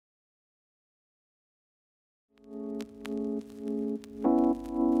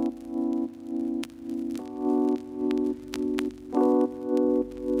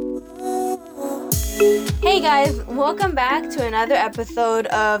Hey guys, welcome back to another episode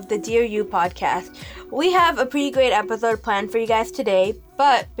of the Dear You podcast. We have a pretty great episode planned for you guys today,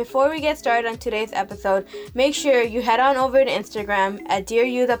 but before we get started on today's episode, make sure you head on over to Instagram at Dear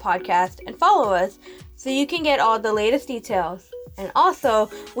You the podcast and follow us so you can get all the latest details. And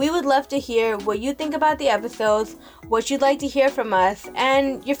also, we would love to hear what you think about the episodes, what you'd like to hear from us,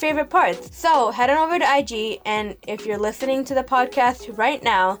 and your favorite parts. So head on over to IG, and if you're listening to the podcast right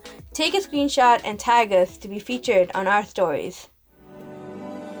now, take a screenshot and tag us to be featured on our stories.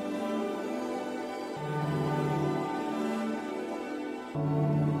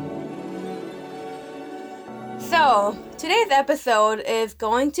 So, today's episode is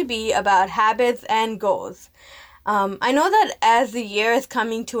going to be about habits and goals. I know that as the year is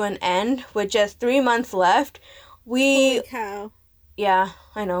coming to an end, with just 3 months left, Holy cow. Yeah,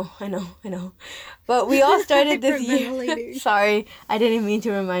 I know. But we all started this year. Sorry, I didn't mean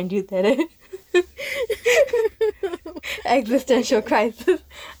to remind you that existential crisis.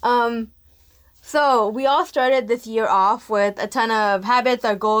 So we all started this year off with a ton of habits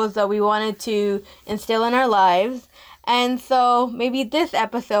or goals that we wanted to instill in our lives. And so maybe this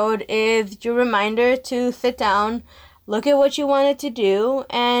episode is your reminder to sit down, look at what you wanted to do,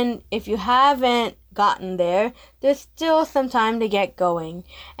 and if you haven't gotten there, there's still some time to get going.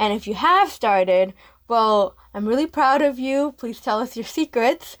 And if you have started, well, I'm really proud of you. Please tell us your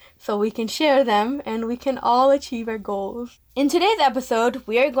secrets so we can share them and we can all achieve our goals. In today's episode,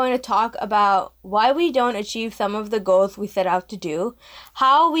 we are going to talk about why we don't achieve some of the goals we set out to do,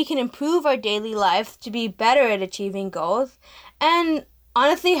 how we can improve our daily lives to be better at achieving goals, and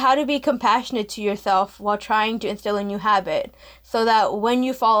honestly, how to be compassionate to yourself while trying to instill a new habit so that when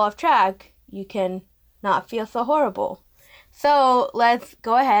you fall off track, you can not feel so horrible. So let's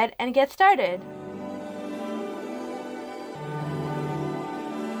go ahead and get started.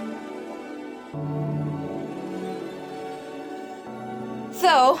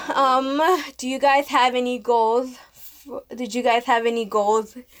 So, do you guys have any goals? Did you guys have any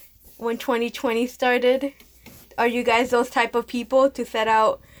goals when 2020 started? Are you guys those type of people to set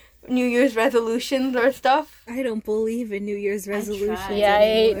out New Year's resolutions or stuff? I don't believe in New Year's resolutions. I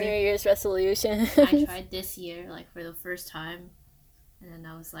hate New Year's resolutions. I tried this year, for the first time. And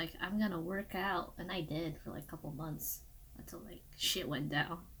then I was like, I'm gonna work out. And I did for, a couple months. Until, shit went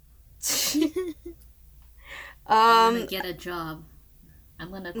down. I'm gonna get a job. I'm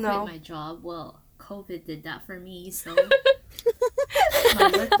gonna quit my job. Well, COVID did that for me, so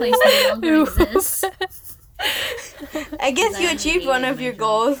my workplace no longer exists. I guess you achieved one of your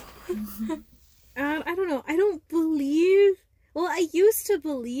goals. I don't know. I don't believe. Well, I used to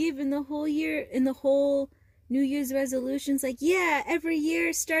believe in the whole New Year's resolutions. Every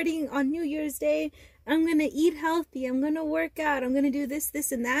year starting on New Year's Day, I'm gonna eat healthy. I'm gonna work out. I'm gonna do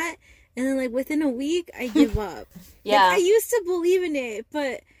this, and that. And then, within a week, I give up. Yeah. I used to believe in it,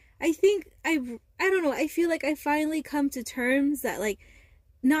 but I think I don't know. I feel like I finally come to terms that,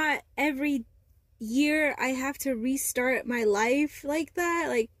 not every year I have to restart my life like that.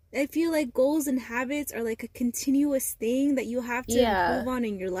 I feel like goals and habits are, a continuous thing that you have to improve on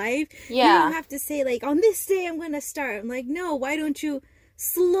in your life. Yeah. You don't have to say, on this day I'm going to start. I'm like, no, why don't you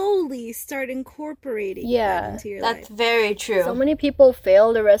slowly start incorporating that into your life? That's very true. So many people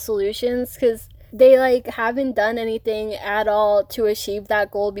fail the resolutions because they haven't done anything at all to achieve that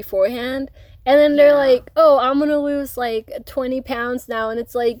goal beforehand, and then they're like, oh, I'm gonna lose 20 pounds now, and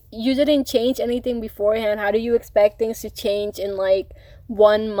it's you didn't change anything beforehand. How do you expect things to change in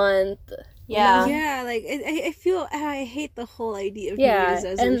 1 month? I feel I hate the whole idea of New Year's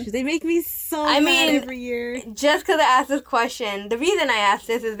resolutions. They make me so mad every year. Just because I asked this question, the reason I asked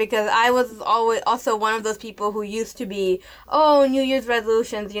this is because I was always also one of those people who used to be, New Year's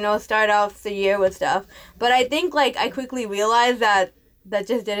resolutions, start off the year with stuff. But I think I quickly realized that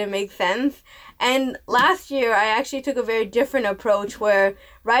just didn't make sense. And last year, I actually took a very different approach where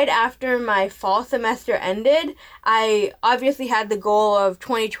right after my fall semester ended, I obviously had the goal of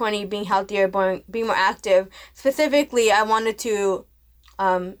 2020 being healthier, being more active. Specifically, I wanted to,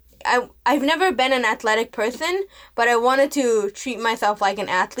 I've never been an athletic person, but I wanted to treat myself like an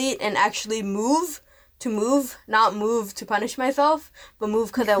athlete and actually move, not move to punish myself, but move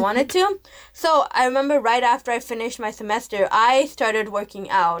because I wanted to. So I remember right after I finished my semester, I started working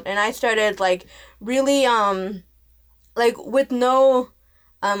out, and I started really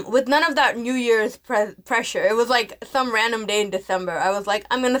with none of that New Year's pressure. It was some random day in December. I was like,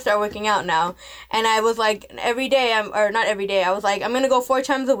 I'm gonna start working out now, and I was every day. Not every day. I was I'm gonna go 4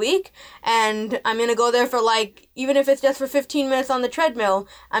 times a week, and I'm gonna go there for even if it's just for 15 minutes on the treadmill.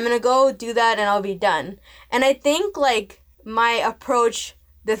 I'm gonna go do that, and I'll be done. And I think my approach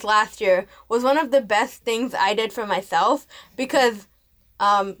this last year was one of the best things I did for myself because,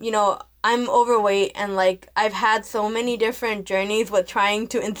 I'm overweight and like I've had so many different journeys with trying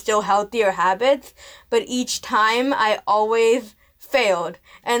to instill healthier habits, but each time I always failed,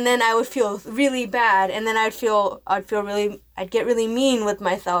 and then I would feel really bad, and then I'd get really mean with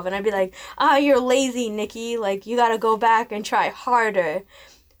myself, and I'd be like, you're lazy, Nikki, like you gotta go back and try harder.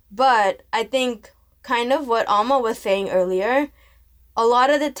 But I think kind of what Alma was saying earlier, a lot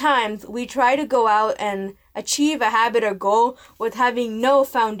of the times we try to go out and achieve a habit or goal with having no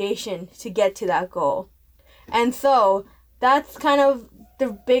foundation to get to that goal. And so that's kind of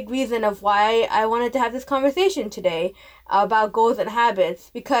the big reason of why I wanted to have this conversation today about goals and habits,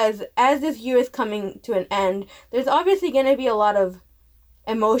 because as this year is coming to an end, there's obviously going to be a lot of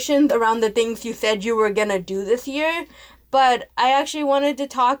emotions around the things you said you were going to do this year. But I actually wanted to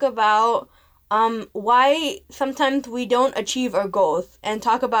talk about why sometimes we don't achieve our goals and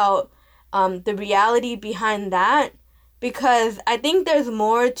talk about the reality behind that, because I think there's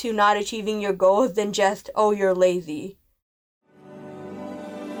more to not achieving your goals than just, oh, you're lazy.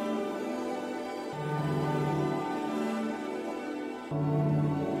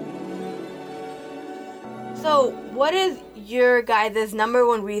 So, what is your guys' number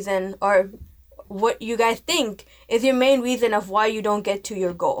one reason, or what you guys think is your main reason of why you don't get to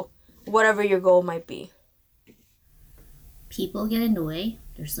your goal, whatever your goal might be? People get in the way.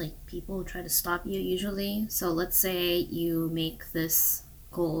 There's like people who try to stop you usually. So let's say you make this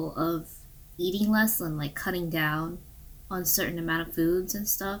goal of eating less and like cutting down on certain amount of foods and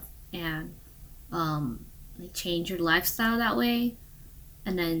stuff, and like change your lifestyle that way.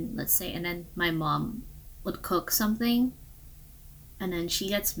 And then my mom would cook something, and then she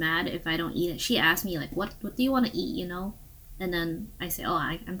gets mad if I don't eat it. She asks me like, what do you want to eat, And then I say,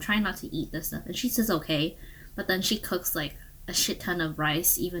 I'm trying not to eat this stuff, and she says okay, but then she cooks like a shit ton of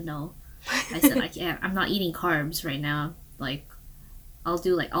rice, even though I said I'm not eating carbs right now. Like I'll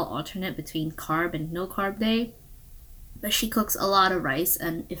alternate between carb and no carb day, but she cooks a lot of rice,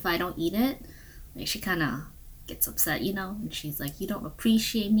 and if I don't eat it, like she kind of gets upset, and she's like, you don't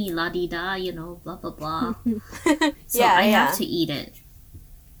appreciate me, la di da, blah blah blah. So I have to eat it,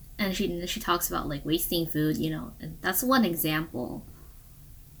 and she talks about like wasting food, and that's one example.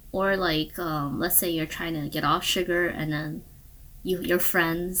 Or like let's say you're trying to get off sugar, and then your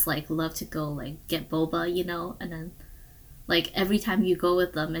friends like love to go like get boba, and then like every time you go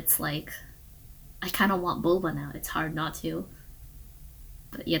with them, it's like I kind of want boba now. It's hard not to.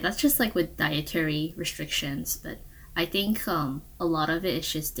 But yeah, that's just like with dietary restrictions. But I think a lot of it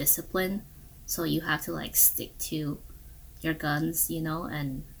is just discipline. So you have to like stick to your guns,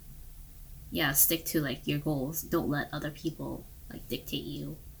 and yeah, stick to like your goals. Don't let other people like dictate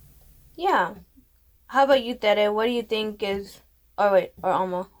you. Yeah. How about you, Tere? What do you think is... or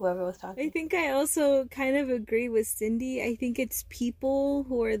Alma, whoever was talking. I think I also kind of agree with Cindy. I think it's people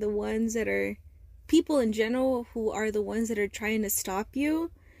who are the ones that are... people in general who are the ones that are trying to stop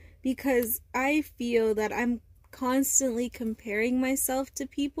you, because I feel that I'm constantly comparing myself to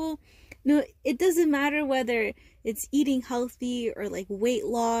people. No, it doesn't matter whether it's eating healthy or like weight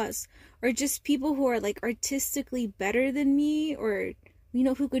loss, or just people who are like artistically better than me, or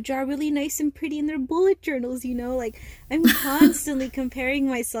who could draw really nice and pretty in their bullet journals, like I'm constantly comparing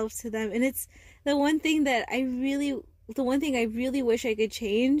myself to them. And it's the one thing I really wish I could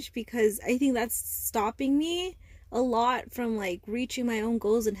change, because I think that's stopping me a lot from like reaching my own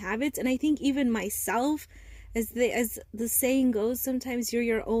goals and habits. And I think even myself, as the saying goes, sometimes you're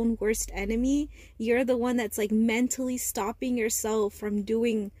your own worst enemy. You're the one that's like mentally stopping yourself from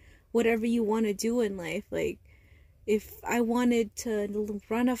doing whatever you want to do in life. Like if I wanted to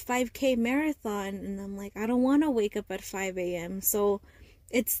run a 5K marathon, and I'm like, I don't want to wake up at 5 a.m. So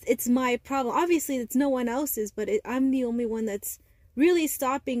it's my problem. Obviously, it's no one else's, but I'm the only one that's really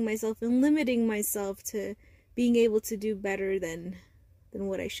stopping myself and limiting myself to being able to do better than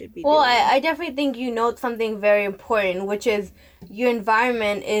what I should be doing. Well, I definitely think you note something very important, which is your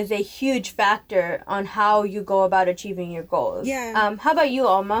environment is a huge factor on how you go about achieving your goals. Yeah. How about you,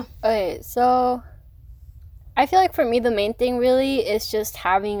 Alma? Okay, so I feel like for me the main thing really is just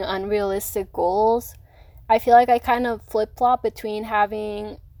having unrealistic goals. I feel like I kind of flip-flop between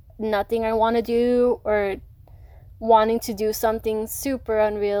having nothing I want to do or wanting to do something super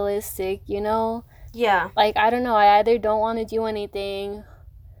unrealistic, Yeah. Like, I don't know, I either don't want to do anything,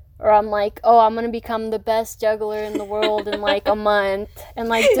 or I'm like, oh, I'm going to become the best juggler in the world in like a month, and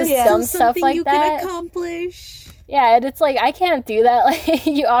like just dumb stuff like you that. Can accomplish. Yeah, and it's like, I can't do that. Like,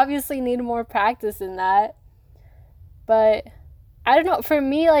 you obviously need more practice in that. But I don't know, for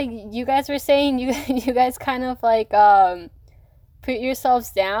me, like you guys were saying, you guys kind of like put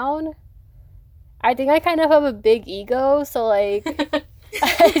yourselves down. I think I kind of have a big ego, so like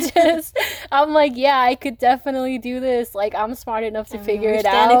I'm like, yeah, I could definitely do this. Like, I'm smart enough to figure it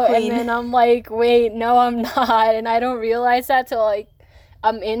out. And then I'm like, wait, no, I'm not. And I don't realize that till like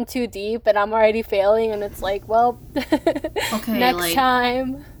I'm in too deep and I'm already failing. And it's like, well, okay, next like,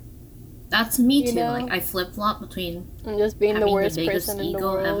 time. That's me too. know? Like, I flip-flop between I'm just being the worst the biggest person in the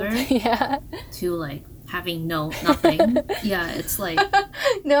ego world. ever Yeah. to like having nothing. Yeah, it's like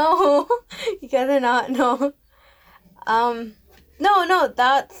No, you guys are not. No. No,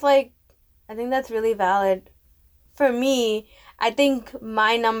 that's like, I think that's really valid. For me, I think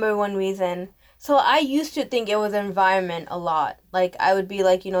my number one reason, so I used to think it was environment a lot. Like, I would be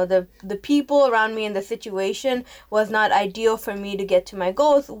like, the people around me and the situation was not ideal for me to get to my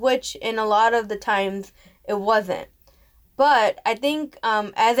goals, which in a lot of the times it wasn't. But I think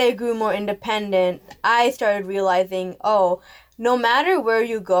as I grew more independent, I started realizing, no matter where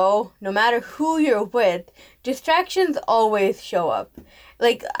you go, no matter who you're with, distractions always show up.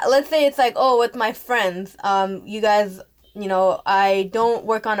 Like, let's say it's like, with my friends, you guys, I don't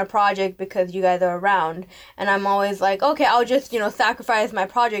work on a project because you guys are around. And I'm always like, okay, I'll just, sacrifice my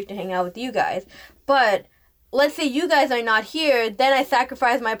project to hang out with you guys. But let's say you guys are not here, then I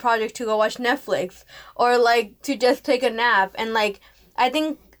sacrifice my project to go watch Netflix or like to just take a nap. And like, I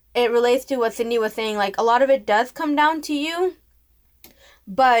think it relates to what Cindy was saying. Like, a lot of it does come down to you,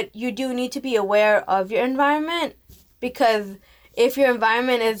 but you do need to be aware of your environment, because if your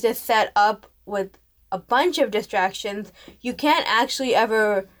environment is just set up with a bunch of distractions, you can't actually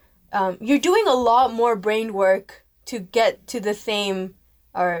ever, you're doing a lot more brain work to get to the same,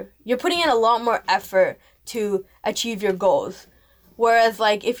 or you're putting in a lot more effort to achieve your goals. Whereas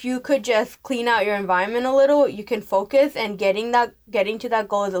like if you could just clean out your environment a little, you can focus, and getting to that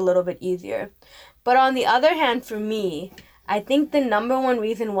goal is a little bit easier. But on the other hand, for me, I think the number one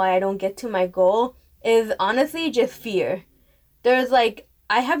reason why I don't get to my goal is honestly just fear. There's like,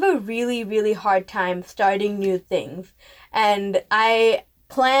 I have a really, really hard time starting new things. And I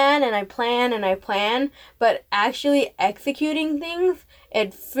plan and I plan and I plan, but actually executing things,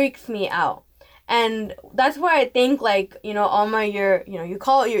 it freaks me out. And that's where I think, like, Alma, you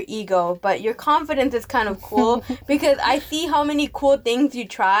call it your ego, but your confidence is kind of cool because I see how many cool things you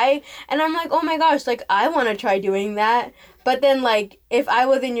try, and I'm like, oh my gosh, like, I want to try doing that. But then, like, if I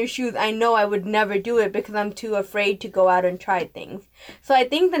was in your shoes, I know I would never do it because I'm too afraid to go out and try things. So I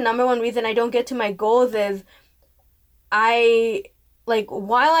think the number one reason I don't get to my goals is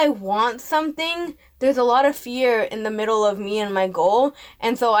while I want something, there's a lot of fear in the middle of me and my goal.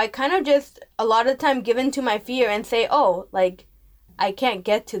 And so I kind of just, a lot of the time, give in to my fear and say, I can't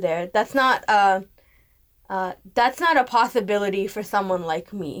get to there. That's not a possibility for someone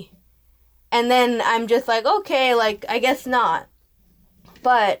like me. And then I'm just like, okay, like, I guess not.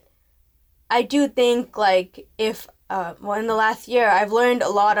 But I do think, like, if, in the last year, I've learned a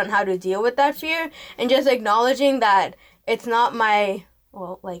lot on how to deal with that fear, and just acknowledging that it's not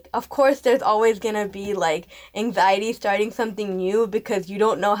of course there's always gonna be, like, anxiety starting something new because you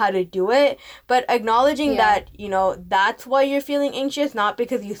don't know how to do it, but acknowledging that, that's why you're feeling anxious, not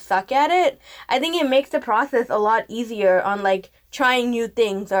because you suck at it, I think it makes the process a lot easier on, like, trying new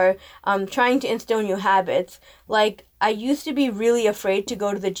things or trying to instill new habits. Like, I used to be really afraid to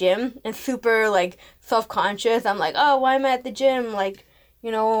go to the gym and super, like, self-conscious. I'm like, oh, why am I at the gym? Like,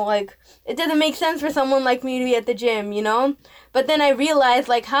 like, it doesn't make sense for someone like me to be at the gym, But then I realized,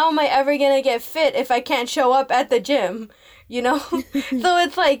 like, how am I ever gonna get fit if I can't show up at the gym, So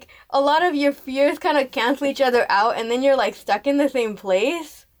it's like a lot of your fears kind of cancel each other out, and then you're, like, stuck in the same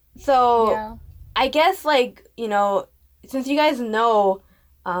place. So yeah. I guess, like, since you guys know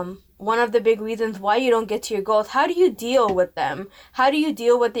one of the big reasons why you don't get to your goals, how do you deal with them? How do you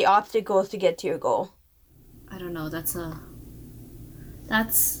deal with the obstacles to get to your goal? I don't know,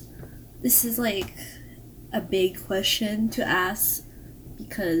 this is like a big question to ask,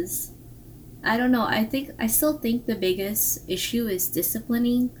 because I don't know, I still think the biggest issue is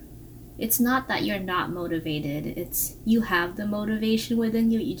disciplining. It's not that you're not motivated, it's you have the motivation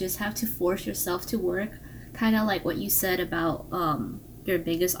within you, you just have to force yourself to work. Kind of like what you said about your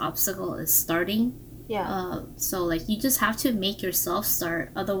biggest obstacle is starting. Yeah. So like you just have to make yourself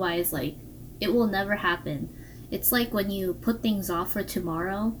start, otherwise like it will never happen. It's like when you put things off for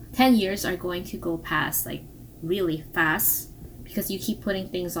tomorrow, 10 years are going to go past like really fast because you keep putting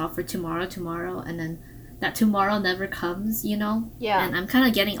things off for tomorrow, and then that tomorrow never comes, Yeah. And I'm kind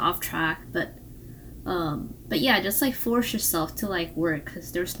of getting off track, but yeah, just like force yourself to like work,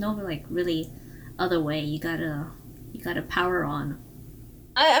 because there's no like really other way. You gotta power on.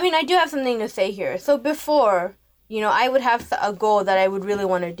 I mean, I do have something to say here. So before, I would have a goal that I would really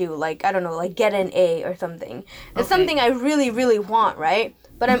want to do, like, I don't know, like get an A or something. It's something I really, really want, right?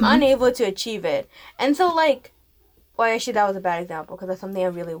 But I'm unable to achieve it. And so, like, well, actually, that was a bad example because that's something I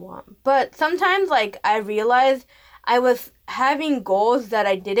really want. But sometimes, like, I realized I was having goals that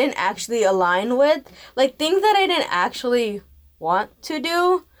I didn't actually align with, like, things that I didn't actually want to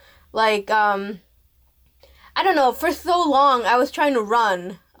do. Like, I don't know, for so long, I was trying to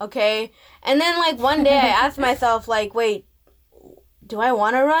run, okay? And then, like, one day I asked myself, like, wait, do I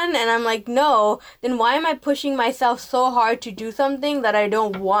want to run? And I'm like, no. Then why am I pushing myself so hard to do something that I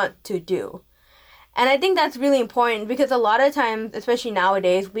don't want to do? And I think that's really important because a lot of times, especially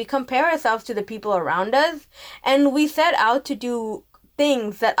nowadays, we compare ourselves to the people around us and we set out to do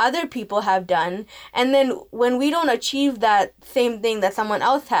things that other people have done. And then when we don't achieve that same thing that someone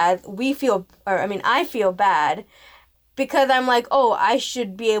else has, I feel bad because I'm like, oh, I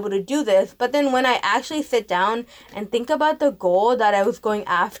should be able to do this. But then when I actually sit down and think about the goal that I was going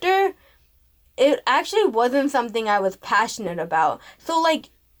after, it actually wasn't something I was passionate about. So, like,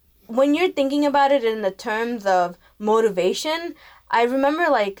 when you're thinking about it in the terms of motivation, I remember,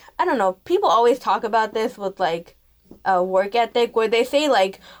 like, I don't know, people always talk about this with, like, a work ethic where they say,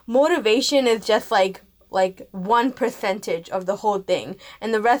 like, motivation is just, like 1% of the whole thing.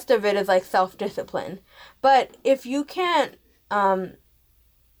 And the rest of it is, like, self-discipline. But if you can't,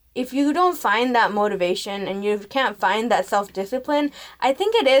 if you don't find that motivation and you can't find that self-discipline, I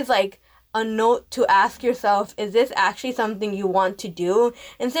think it is, like, a note to ask yourself, is this actually something you want to do?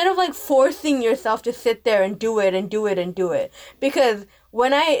 Instead of, like, forcing yourself to sit there and do it and do it and do it. Because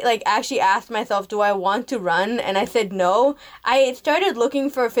when I, like, actually asked myself, do I want to run? And I said no, I started looking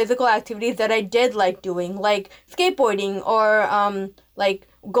for physical activities that I did like doing, like skateboarding or, like,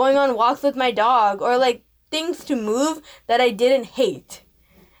 going on walks with my dog or, like, things to move that I didn't hate.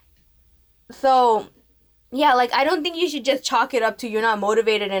 So yeah, like, I don't think you should just chalk it up to you're not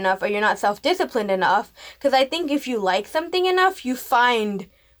motivated enough or you're not self-disciplined enough. Because I think if you like something enough, you find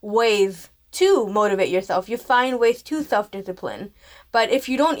ways to motivate yourself. You find ways to self-discipline. But if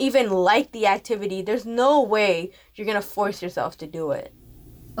you don't even like the activity, there's no way you're going to force yourself to do it.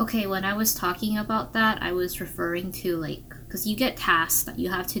 Okay, when I was talking about that, I was referring to, like, because you get tasks that you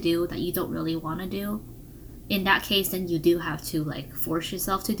have to do that you don't really want to do. In that case, then you do have to, like, force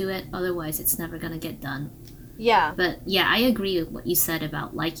yourself to do it. Otherwise, it's never going to get done. Yeah. But yeah, I agree with what you said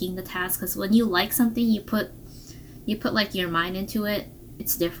about liking the task, because when you like something, you put like your mind into it.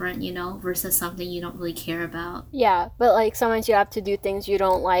 It's different, versus something you don't really care about. Yeah, but, like, sometimes you have to do things you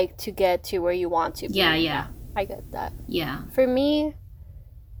don't like to get to where you want to be. Yeah. I get that. Yeah. For me,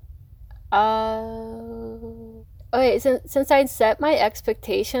 okay, since I set my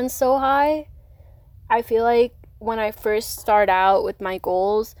expectations so high, I feel like when I first start out with my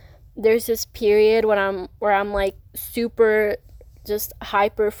goals, there's this period where I'm like super just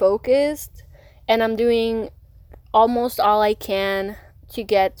hyper focused and I'm doing almost all I can to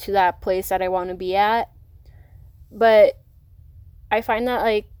get to that place that I want to be at. But I find that,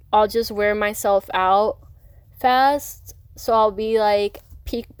 like, I'll just wear myself out fast. So I'll be like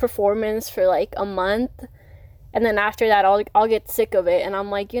peak performance for like a month. And then after that, I'll get sick of it. And I'm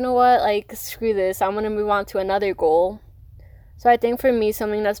like, you know what? Like, screw this. I'm going to move on to another goal. So I think for me,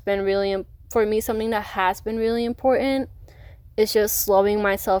 something that has been really important is just slowing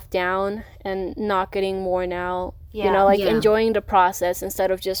myself down and not getting worn out. Yeah. Enjoying the process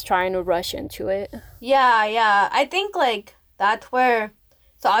instead of just trying to rush into it. Yeah. I think, like, that's where...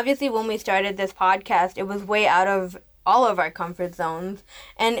 So obviously when we started this podcast, it was way out of all of our comfort zones.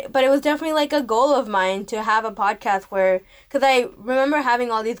 But it was definitely, like, a goal of mine to have a podcast where... Because I remember having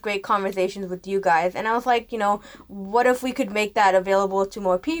all these great conversations with you guys. And I was like, what if we could make that available to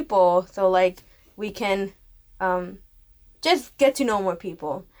more people? So, like, we can just get to know more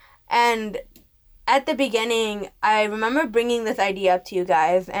people. And at the beginning, I remember bringing this idea up to you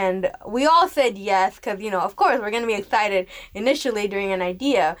guys, and we all said yes, because, of course, we're going to be excited initially during an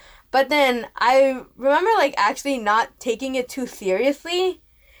idea. But then I remember, like, actually not taking it too seriously,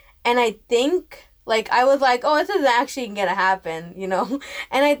 and I think, like, I was like, oh, this isn't actually going to happen,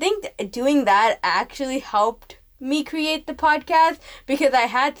 And I think doing that actually helped me create the podcast, because I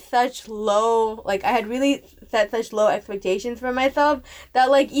had such low, like, I had really set such low expectations for myself that,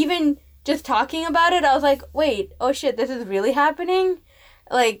 like, even just talking about it, I was like, wait, oh shit, this is really happening?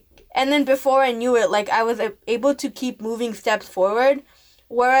 Like, and then before I knew it, like, I was able to keep moving steps forward.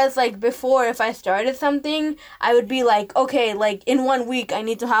 Whereas, like, before, if I started something, I would be like, okay, like, in 1 week, I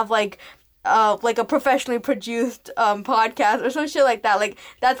need to have, like a professionally produced podcast or some shit like that. Like,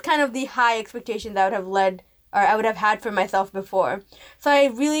 that's kind of the high expectations I would have had for myself before. So I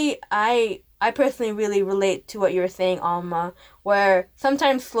I personally really relate to what you're saying, Alma, where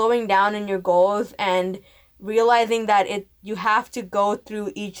sometimes slowing down in your goals and realizing that you have to go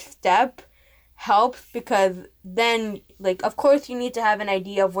through each step helps, because then, like, of course you need to have an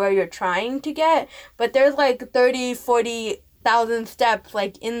idea of where you're trying to get, but there's like 30,000 steps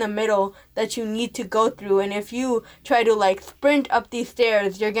like in the middle that you need to go through, and if you try to like sprint up these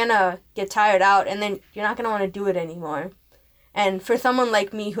stairs, you're gonna get tired out, and then you're not gonna want to do it anymore. And for someone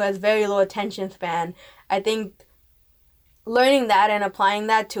like me who has very low attention span, I think learning that and applying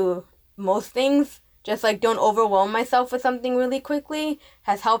that to most things, just like don't overwhelm myself with something really quickly,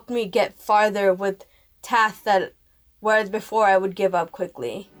 has helped me get farther with tasks that, whereas before I would give up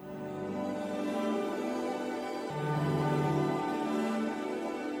quickly.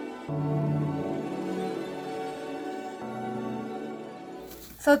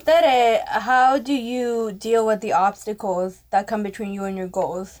 So Tere, how do you deal with the obstacles that come between you and your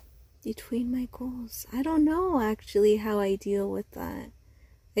goals? Between my goals, I don't know actually how I deal with that.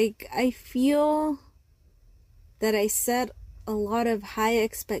 Like, I feel that I set a lot of high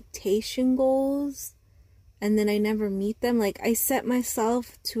expectation goals and then I never meet them. Like, I set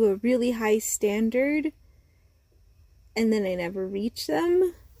myself to a really high standard and then I never reach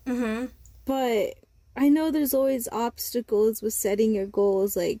them. Mm-hmm. But I know there's always obstacles with setting your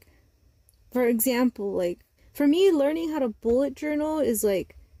goals. Like, for example, like, for me, learning how to bullet journal is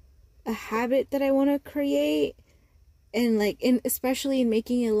like a habit that I want to create. And like, especially in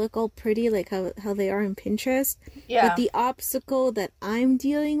making it look all pretty, like how they are in Pinterest. Yeah. But the obstacle that I'm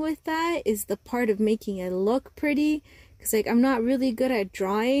dealing with that is the part of making it look pretty. Because like, I'm not really good at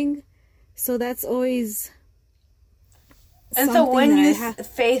drawing. So that's always... And so when you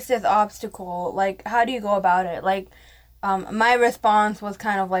face this obstacle, like, how do you go about it? Like, my response was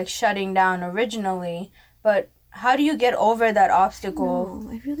kind of like shutting down originally, but how do you get over that obstacle?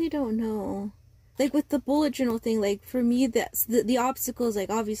 No, I really don't know. Like with the bullet journal thing, like for me, that's the obstacle is like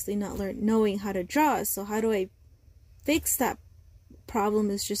obviously not knowing how to draw. So how do I fix that problem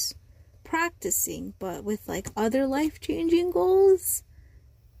is just practicing. But with like other life-changing goals,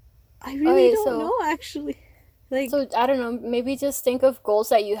 I really don't know actually. Like, so I don't know, maybe just think of goals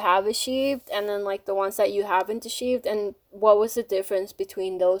that you have achieved and then like the ones that you haven't achieved, and what was the difference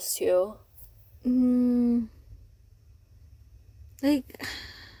between those two? Like,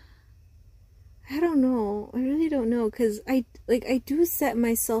 I don't know. I really don't know, because I do set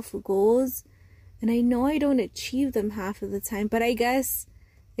myself goals and I know I don't achieve them half of the time, but I guess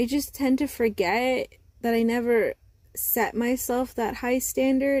I just tend to forget that I never set myself that high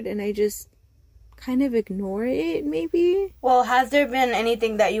standard and I just kind of ignore it, maybe. Well, has there been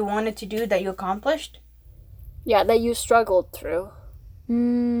anything that you wanted to do that you accomplished? Yeah, that you struggled through.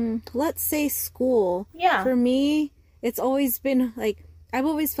 Let's say school. Yeah. For me, it's always been like, I've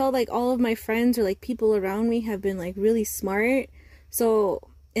always felt like all of my friends or like people around me have been like really smart. So,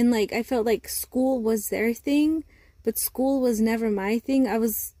 and like I felt like school was their thing, but school was never my thing. It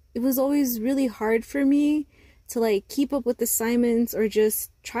was always really hard for me to like keep up with assignments or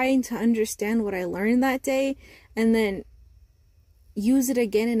just trying to understand what I learned that day and then use it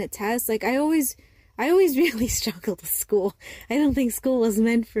again in a test. Like I always really struggled with school. I don't think school was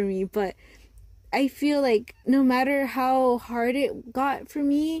meant for me, but I feel like no matter how hard it got for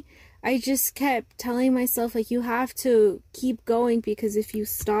me, I just kept telling myself like you have to keep going, because if you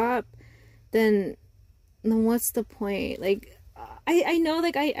stop, then what's the point? Like I know,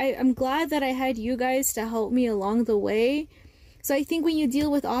 like, I'm glad that I had you guys to help me along the way. So I think when you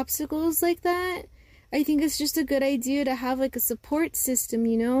deal with obstacles like that, I think it's just a good idea to have, like, a support system,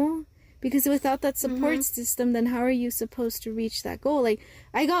 you know? Because without that support system, then how are you supposed to reach that goal? Like,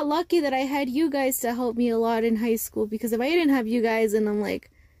 I got lucky that I had you guys to help me a lot in high school, because if I didn't have you guys, then I'm like,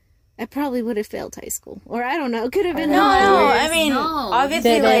 I probably would have failed high school. Or I don't know, it could have been...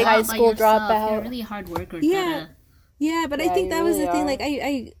 Obviously, like, high school dropout. You're a really hard worker. Yeah, but I think that was the thing. Like,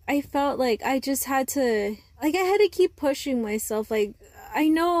 I felt like I just had to... Like, I had to keep pushing myself. Like, I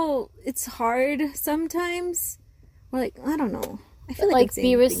know it's hard sometimes. Or, like, I don't know. I feel like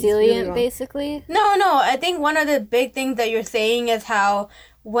be resilient, really basically. No. I think one of the big things that you're saying is how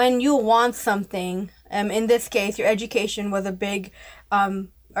when you want something, in this case, your education was a big...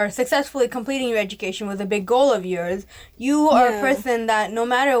 or successfully completing your education was a big goal of yours, you are a person that no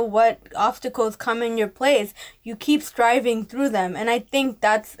matter what obstacles come in your place, you keep striving through them. And I think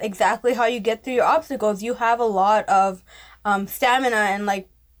that's exactly how you get through your obstacles. You have a lot of stamina and, like,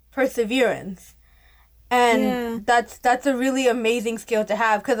 perseverance. And that's a really amazing skill to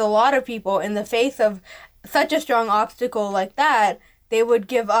have, because a lot of people, in the face of such a strong obstacle like that, they would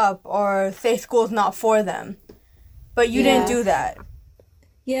give up or say school's not for them. But you didn't do that.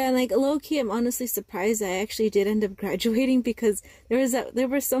 Yeah, and like low key, I'm honestly surprised I actually did end up graduating because there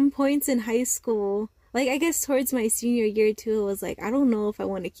were some points in high school, like I guess towards my senior year too. I was like, I don't know if I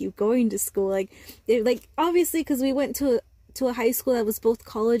want to keep going to school. Like obviously because we went to a high school that was both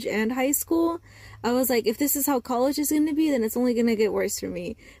college and high school. I was like, if this is how college is going to be, then it's only going to get worse for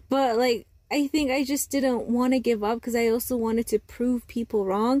me. But like, I think I just didn't want to give up because I also wanted to prove people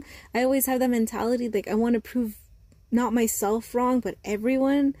wrong. I always have that mentality, like I want to prove not myself wrong, but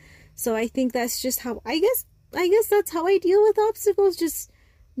everyone. So I think that's just how, I guess that's how I deal with obstacles, just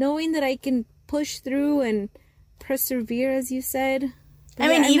knowing that I can push through and persevere, as you said. I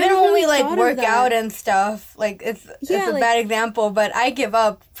mean, even when we like work out and stuff, like it's a bad example, but I give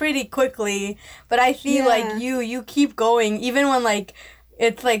up pretty quickly. But I see like you keep going, even when like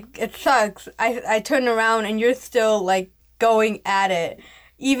it's like it sucks. I turn around and you're still like going at it,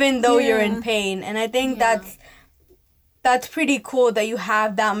 even though you're in pain. And I think that's pretty cool that you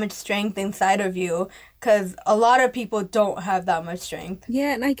have that much strength inside of you, because a lot of people don't have that much strength.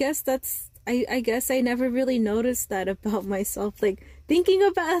 Yeah, and I guess I guess I never really noticed that about myself. Like, thinking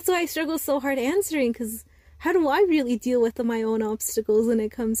about that's why I struggle so hard answering, because how do I really deal with my own obstacles when it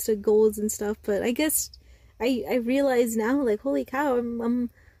comes to goals and stuff? But I guess I realize now, like, holy cow,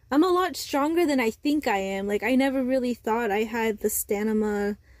 I'm a lot stronger than I think I am. Like, I never really thought I had the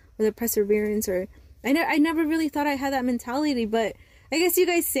stamina or the perseverance, or I never really thought I had that mentality. But I guess you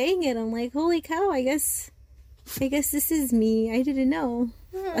guys saying it, I'm like, holy cow, I guess this is me. I didn't know.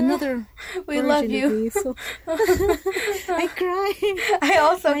 Another we love you. Me, so. I cry. I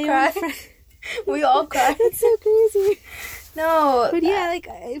also cry. We all cry. It's so crazy. No. But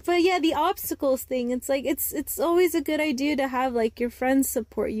yeah, the obstacles thing, it's like it's always a good idea to have like your friends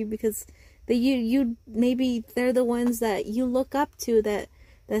support you, because you maybe they're the ones that you look up to, that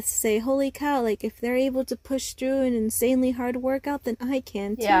say, holy cow, like if they're able to push through an insanely hard workout, then I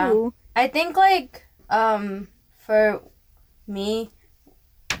can too. Yeah. I think like for me,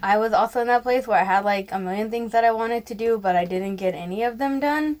 I was also in that place where I had like a million things that I wanted to do, but I didn't get any of them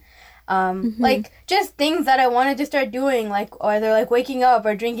done. Like just things that I wanted to start doing, like either like waking up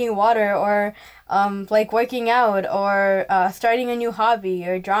or drinking water, or like working out, or starting a new hobby,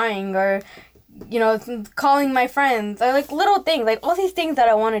 or drawing, or calling my friends, or like little things, like all these things that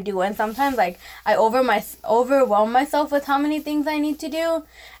I want to do. And sometimes like I overwhelm myself with how many things I need to do.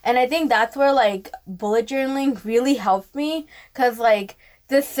 And I think that's where like bullet journaling really helped me, because like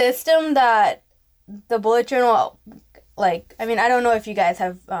the system that the bullet journal, like, I mean, I don't know if you guys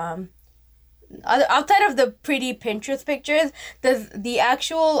have outside of the pretty Pinterest pictures, the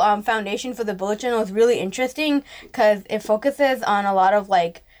actual foundation for the bullet journal is really interesting, because it focuses on a lot of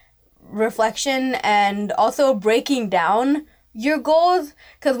like reflection and also breaking down your goals.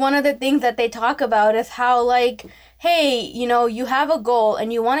 Because one of the things that they talk about is how like, hey, you have a goal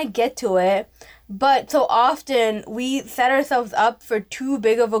and you want to get to it, but so often we set ourselves up for too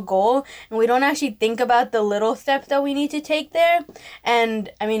big of a goal, and we don't actually think about the little steps that we need to take there.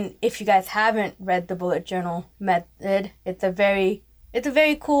 And I mean, if you guys haven't read the bullet journal method, it's actually a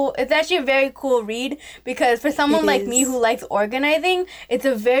very cool read, because for someone like me who likes organizing, it's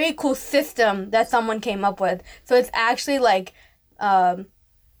a very cool system that someone came up with. So it's actually like,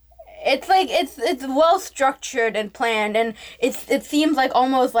 it's well structured and planned, and it seems like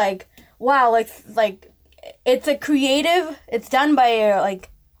almost like, wow, like it's it's done by like,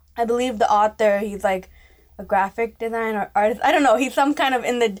 I believe the author, he's like a graphic designer or artist. I don't know, he's some kind of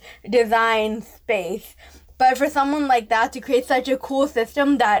in the design space. But for someone like that to create such a cool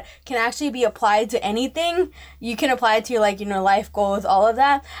system that can actually be applied to anything, you can apply it to your, like, life goals, all of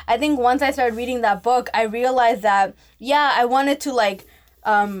that. I think once I started reading that book, I realized that, yeah, I wanted to, like,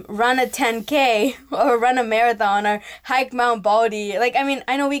 run a 10K or run a marathon or hike Mount Baldy. Like, I mean,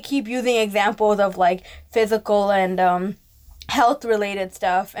 I know we keep using examples of, like, physical and health-related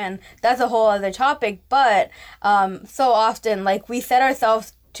stuff, and that's a whole other topic, but so often, like, we set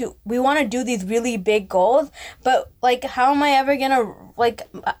ourselves we want to do these really big goals, but like, how am I ever gonna like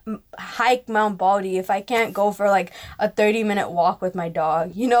hike Mount Baldy if I can't go for like a 30-minute walk with my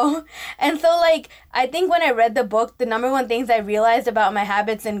dog, And so like, I think when I read the book, the number one things I realized about my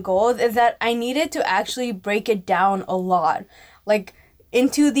habits and goals is that I needed to actually break it down a lot, like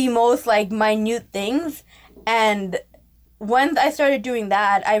into the most like minute things. And once I started doing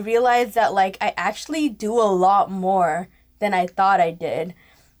that, I realized that like I actually do a lot more than I thought I did.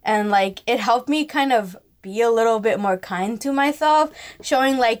 And, like, it helped me kind of be a little bit more kind to myself,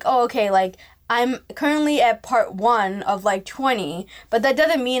 showing, like, oh, okay, like, I'm currently at part 1 of, like, 20, but that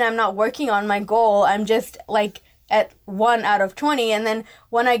doesn't mean I'm not working on my goal. I'm just, like, at 1 out of 20, and then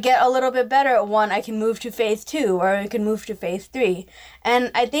when I get a little bit better at 1, I can move to phase 2, or I can move to phase 3. And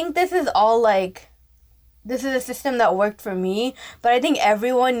I think this is all like, this is a system that worked for me, but I think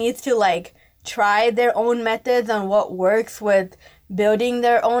everyone needs to like try their own methods on what works with building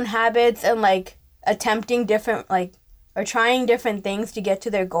their own habits and like attempting different like or trying different things to get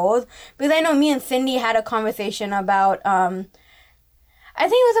to their goals. Because I know me and Cindy had a conversation about I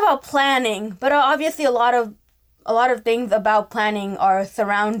think it was about planning, but obviously a lot of things about planning are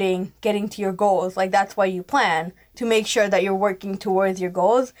surrounding getting to your goals. Like that's why you plan, to make sure that you're working towards your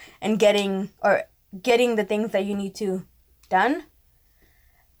goals and getting the things that you need to done.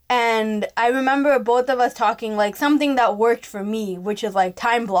 And I remember both of us talking like something that worked for me, which is like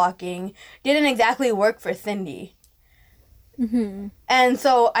time blocking, didn't exactly work for Cindy. Mm-hmm. And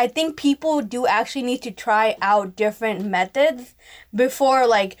so I think people do actually need to try out different methods before,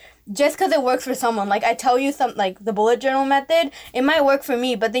 like, just because it works for someone. Like, I tell you something, like, the bullet journal method, it might work for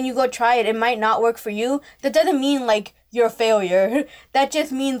me, but then you go try it, it might not work for you. That doesn't mean, like, you're a failure. That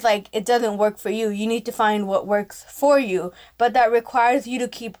just means, like, it doesn't work for you. You need to find what works for you. But that requires you to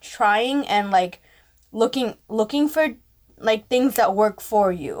keep trying and, like, looking for, like, things that work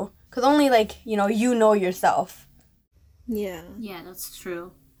for you. Because only, like, you know yourself. Yeah. Yeah, that's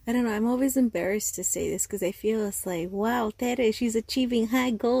true. I don't know, I'm always embarrassed to say this because I feel it's like, wow, Tere, she's achieving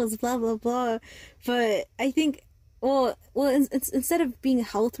high goals, blah, blah, blah. But I think, instead of being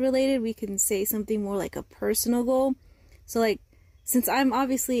health related, we can say something more like a personal goal. So, like, since I'm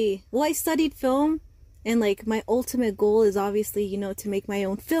obviously, I studied film, and, like, my ultimate goal is obviously, to make my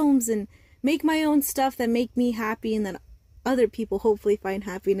own films and make my own stuff that make me happy and that other people hopefully find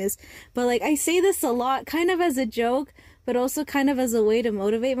happiness. But, like, I say this a lot, kind of as a joke, but also kind of as a way to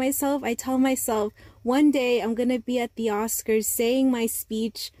motivate myself. I tell myself, one day I'm gonna be at the Oscars saying my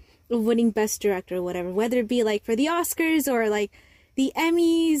speech of winning Best Director or whatever, whether it be, like, for the Oscars or, like, the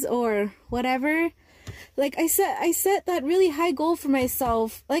Emmys or whatever. Like, I set that really high goal for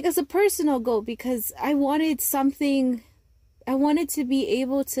myself, like, as a personal goal, because I wanted to be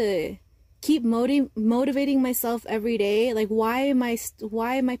able to keep motivating myself every day. Like, why am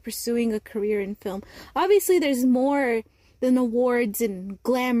I pursuing a career in film? Obviously, there's more than awards and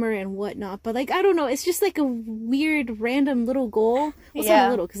glamour and whatnot, but, like, I don't know, it's just like a weird random little goal. Well, it's not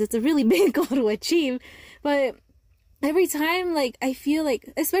a little, because it's a really big goal to achieve, but every time, like, I feel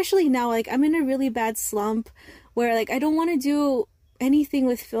like, especially now, like, I'm in a really bad slump where, like, I don't want to do anything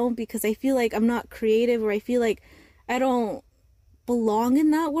with film because I feel like I'm not creative, or I feel like I don't belong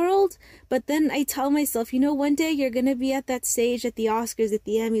in that world. But then I tell myself, one day you're gonna be at that stage at the Oscars, at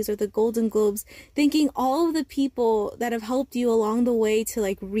the Emmys, or the Golden Globes, thanking all of the people that have helped you along the way to,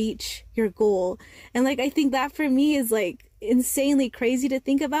 like, reach your goal. And, like, I think that for me is, like, insanely crazy to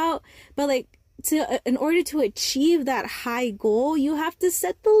think about. But, like, in order to achieve that high goal, you have to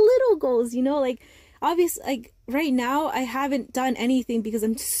set the little goals, like, obviously, like, right now I haven't done anything because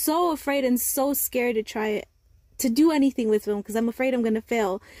I'm so afraid and so scared to try it, to do anything with film, because I'm afraid I'm going to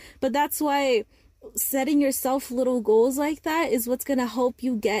fail. But that's why setting yourself little goals like that is what's going to help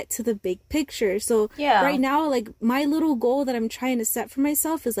you get to the big picture. So right now, like, my little goal that I'm trying to set for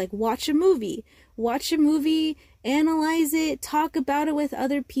myself is, like, watch a movie, analyze it, talk about it with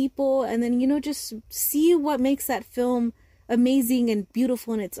other people, and then, just see what makes that film amazing and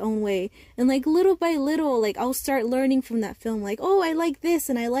beautiful in its own way. And, like, little by little, like, I'll start learning from that film, like, oh, I like this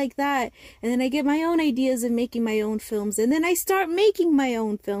and I like that, and then I get my own ideas of making my own films, and then I start making my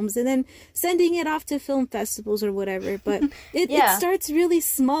own films and then sending it off to film festivals or whatever. But it starts really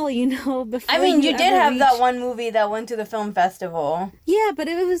small, before I mean, you did have that one movie that went to the film festival. Yeah, but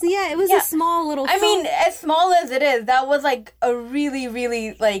it was a small little film. I mean, as small as it is, that was, like, a really,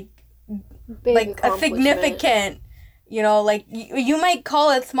 really, like, Big like, a significant, like, you might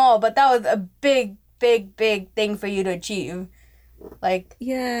call it small, but that was a big, big, big thing for you to achieve. Like,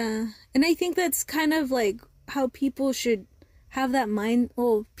 yeah. And I think that's kind of, like, how people should have that mind,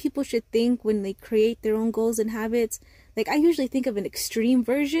 people should think when they create their own goals and habits. Like, I usually think of an extreme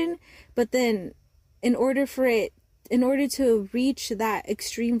version, but then in order to reach that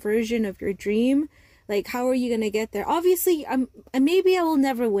extreme version of your dream, like, how are you going to get there? Obviously, maybe I will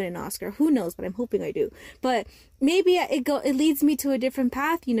never win an Oscar. Who knows? But I'm hoping I do. But maybe it leads me to a different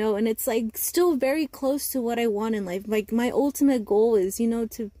path, and it's, like, still very close to what I want in life. Like, my ultimate goal is,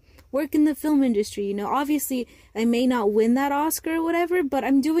 to work in the film industry. Obviously, I may not win that Oscar or whatever, but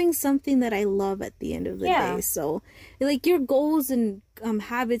I'm doing something that I love at the end of the day. So, like, your goals and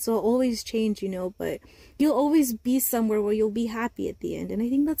habits will always change, but you'll always be somewhere where you'll be happy at the end. And I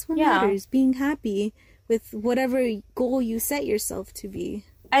think that's what matters, being happy with whatever goal you set yourself to be.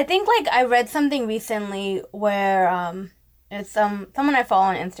 I think like I read something recently where it's someone I follow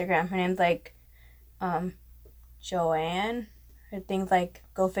on Instagram. Her name's like Joanne. Her thing's like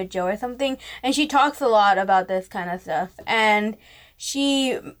Go Fit Joe or something, and she talks a lot about this kind of stuff. And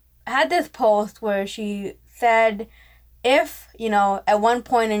she had this post where she said, if, you know, at one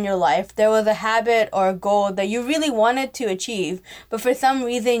point in your life there was a habit or a goal that you really wanted to achieve, but for some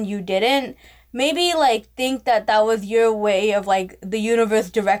reason you didn't, maybe like think that that was your way of like the universe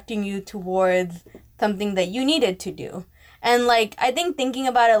directing you towards something that you needed to do. And like I think thinking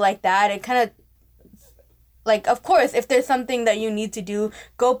about it like that, it kind of like, of course, if there's something that you need to do,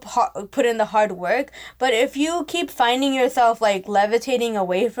 go put in the hard work. But if you keep finding yourself like levitating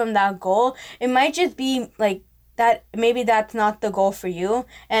away from that goal, it might just be like that maybe that's not the goal for you.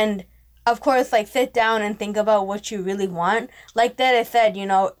 And of course, like, sit down and think about what you really want. Like that I said, you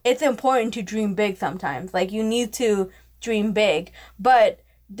know, it's important to dream big sometimes. Like, you need to dream big. But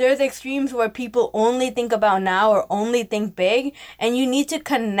there's extremes where people only think about now or only think big. And you need to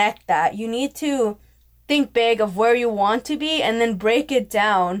connect that. You need to think big of where you want to be and then break it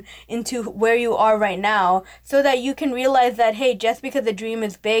down into where you are right now so that you can realize that, hey, just because a dream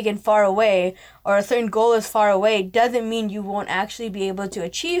is big and far away or a certain goal is far away doesn't mean you won't actually be able to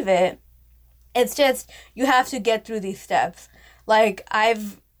achieve it. It's just you have to get through these steps. Like,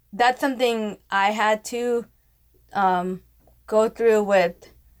 that's something I had to go through with,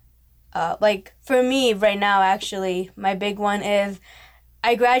 like, for me right now, actually, my big one is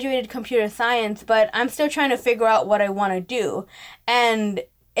I graduated computer science, but I'm still trying to figure out what I want to do. And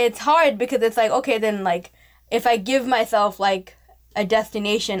it's hard because it's like, okay, then like if I give myself like a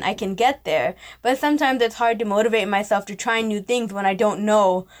destination, I can get there. But sometimes it's hard to motivate myself to try new things when I don't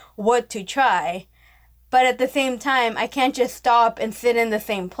know what to try. But at the same time, I can't just stop and sit in the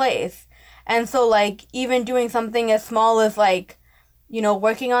same place. And so like even doing something as small as like, you know,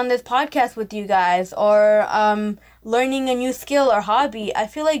 working on this podcast with you guys or learning a new skill or hobby, I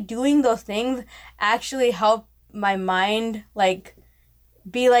feel like doing those things actually help my mind, like,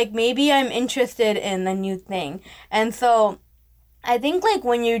 be like, maybe I'm interested in a new thing. And so I think, like,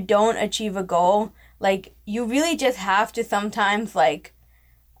 when you don't achieve a goal, like, you really just have to sometimes, like,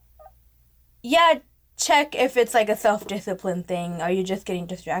 yeah, check if it's like a self-discipline thing. Are you just getting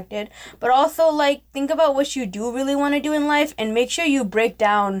distracted? But also, like, think about what you do really want to do in life and make sure you break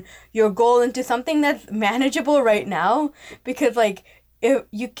down your goal into something that's manageable right now. Because, like, if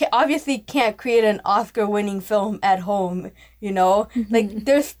you obviously can't create an Oscar-winning film at home, you know? Like,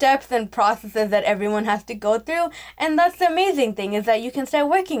 there's steps and processes that everyone has to go through. And that's the amazing thing, is that you can start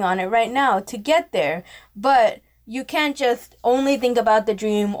working on it right now to get there. But you can't just only think about the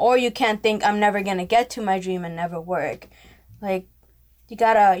dream, or you can't think I'm never going to get to my dream and never work. Like, you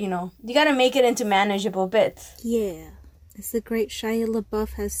gotta, you know, you gotta make it into manageable bits. Yeah. As the great Shia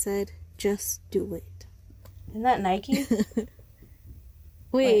LaBeouf has said, just do it. Isn't that Nike?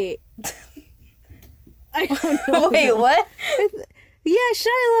 Wait. I don't know. Wait, what? Yeah,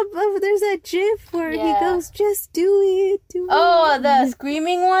 Shia LaBeouf, there's that gif where he goes, just do it, do Oh, it. the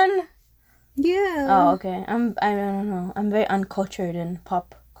screaming one? Yeah. Oh, okay. I don't know. I'm very uncultured in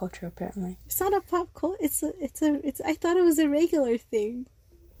pop culture, apparently. It's not a pop culture. It's I thought it was a regular thing.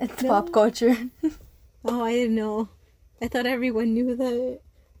 It's pop culture. Oh, I didn't know. I thought everyone knew that.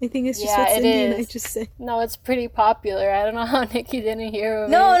 I think it's just Yeah, what it Cindy and is. I just said. No, it's pretty popular. I don't know how Nikki didn't hear of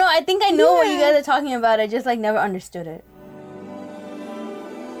it. No, I think I know what you Yeah. guys are talking about. I just, like, never understood it.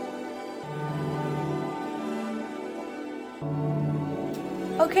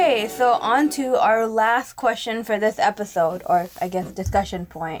 Okay, so on to our last question for this episode, or I guess discussion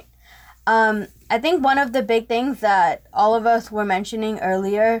point. I think one of the big things that all of us were mentioning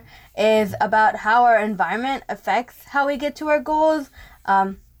earlier is about how our environment affects how we get to our goals.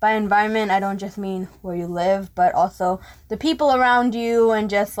 By environment, I don't just mean where you live, but also the people around you and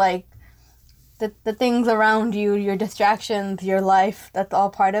just like the things around you, your distractions, your life, that's all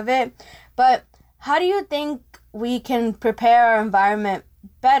part of it. But how do you think we can prepare our environment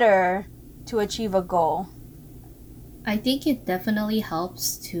better to achieve a goal? I think it definitely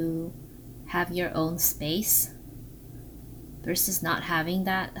helps to have your own space versus not having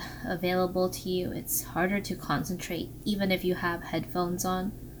that available to you. It's harder to concentrate even if you have headphones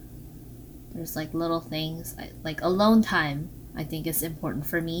on. There's like little things like alone time. I think is important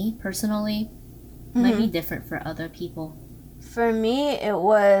for me personally. Might be different for other people. For me, it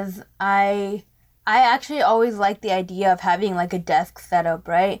was I actually always liked the idea of having like a desk setup,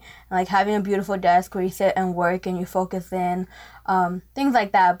 right? And like having a beautiful desk where you sit and work and you focus in, things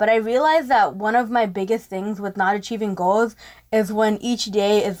like that. But I realized that one of my biggest things with not achieving goals is when each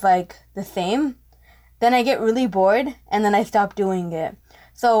day is like the same. Then I get really bored and then I stop doing it.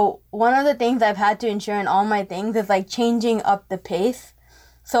 So one of the things I've had to ensure in all my things is like changing up the pace.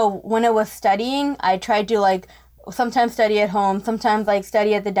 So when it was studying, I tried to like sometimes study at home, sometimes like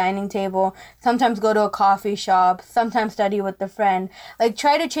study at the dining table, sometimes go to a coffee shop, sometimes study with a friend. Like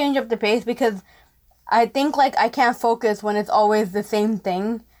try to change up the pace because I think like I can't focus when it's always the same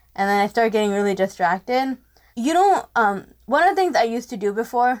thing, and then I start getting really distracted. You don't one of the things I used to do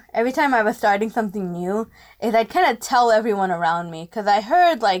before, every time I was starting something new, is I'd kind of tell everyone around me, because I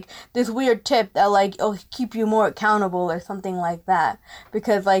heard like this weird tip that like it'll keep you more accountable or something like that,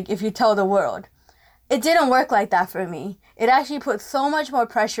 because like if you tell the world. It didn't work like that for me. It actually put so much more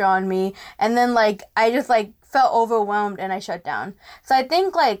pressure on me, and then like I just like felt overwhelmed and I shut down. So I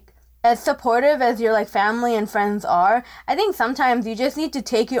think like as supportive as your like family and friends are, I think sometimes you just need to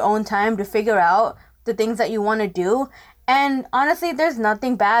take your own time to figure out the things that you want to do. And honestly, there's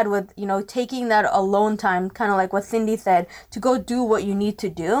nothing bad with, you know, taking that alone time, kind of like what Cindy said, to go do what you need to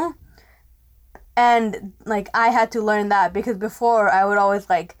do. And like I had to learn that, because before I would always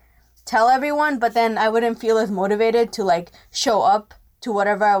like tell everyone, but then I wouldn't feel as motivated to like show up to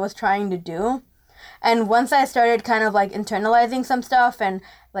whatever I was trying to do. And once I started kind of like internalizing some stuff and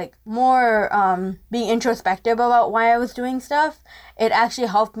like more being introspective about why I was doing stuff, it actually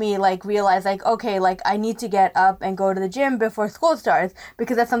helped me like realize like, okay, like I need to get up and go to the gym before school starts,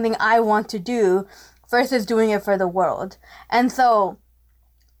 because that's something I want to do versus doing it for the world. And so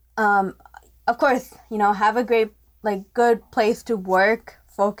of course, you know, have a great like good place to work,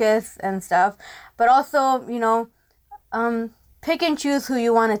 focus and stuff, but also, you know, pick and choose who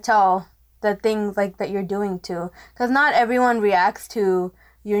you want to tell the things like that you're doing to, because not everyone reacts to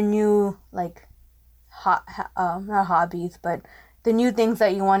your new like not hobbies, but the new things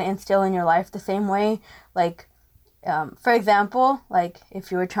that you want to instill in your life the same way. Like for example, like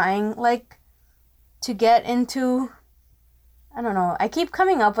if you were trying like to get into, I don't know, I keep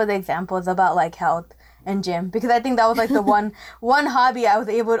coming up with examples about like health and gym, because I think that was like the one hobby I was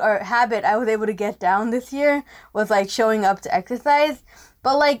able to, or habit I was able to get down this year, was like showing up to exercise.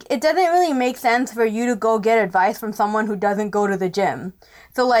 But like it doesn't really make sense for you to go get advice from someone who doesn't go to the gym.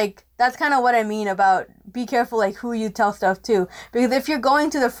 So like that's kind of what I mean about be careful like who you tell stuff to, because if you're going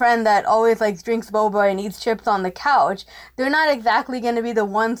to the friend that always like drinks boba and eats chips on the couch, they're not exactly going to be the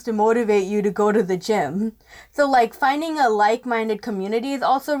ones to motivate you to go to the gym. So like finding a like-minded community is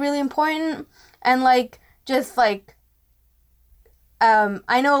also really important. And like just like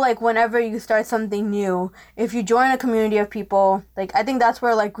I know like whenever you start something new, if you join a community of people, like I think that's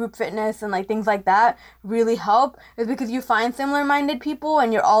where like group fitness and like things like that really help, is because you find similar minded people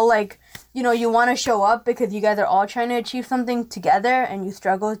and you're all like, you know, you want to show up because you guys are all trying to achieve something together and you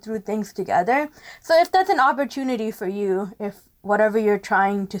struggle through things together. So if that's an opportunity for you, if whatever you're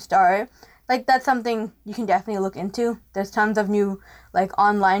trying to start, like that's something you can definitely look into. There's tons of new like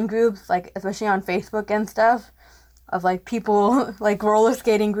online groups, like especially on Facebook and stuff, of like people like roller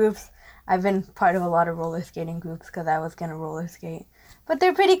skating groups. I've been part of a lot of roller skating groups because I was gonna roller skate, but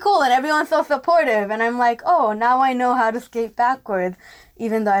they're pretty cool and everyone's so supportive, and I'm like, oh, now I know how to skate backwards,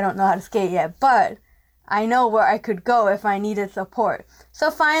 even though I don't know how to skate yet, but I know where I could go if I needed support.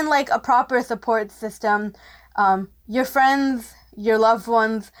 So find like a proper support system. Your friends, your loved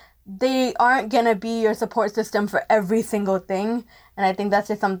ones, they aren't gonna be your support system for every single thing, and I think that's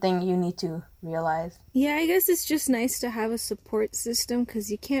just something you need to realize. Yeah, I guess it's just nice to have a support system,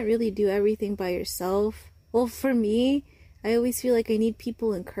 because you can't really do everything by yourself. Well, for me, I always feel like I need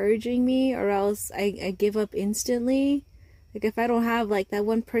people encouraging me, or else I give up instantly. Like if I don't have like that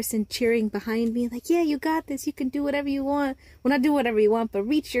one person cheering behind me, like, yeah, you got this, you can do whatever you want. Well, not do whatever you want, but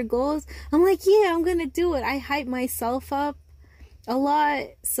reach your goals. I'm like, yeah, I'm gonna do it. I hype myself up a lot.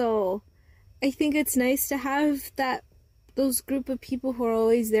 So I think it's nice to have those group of people who are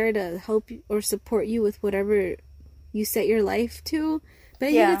always there to help you or support you with whatever you set your life to. But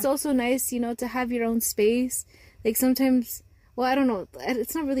I think it's also nice, you know, to have your own space. Like sometimes, well, I don't know,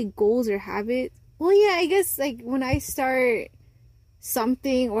 it's not really goals or habits. Well, yeah, I guess like when I start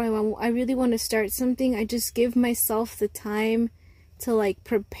something, or when I really want to start something, I just give myself the time to like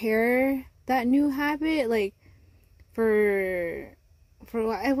prepare that new habit. Like for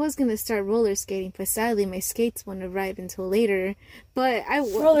I was gonna start roller skating, but sadly my skates won't arrive until later. But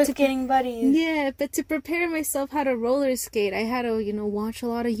roller skating buddies. Yeah, but to prepare myself how to roller skate, I had to, you know, watch a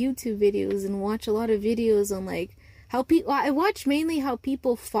lot of YouTube videos and watch a lot of videos on like how people. I watch mainly how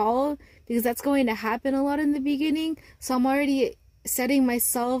people fall, because that's going to happen a lot in the beginning. So I'm already setting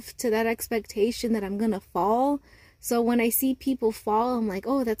myself to that expectation that I'm gonna fall. So when I see people fall, I'm like,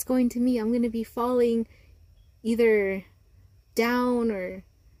 oh, that's going to me. I'm gonna be falling either down or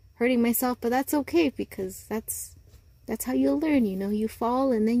hurting myself, but that's okay, because that's that's how you learn, you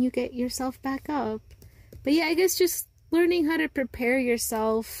fall and then you get yourself back up. But yeah, I guess just learning how to prepare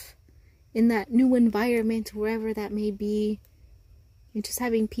yourself in that new environment, wherever that may be, and just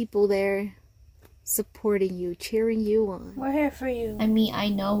having people there supporting you, cheering you on. We're here for you. I mean, I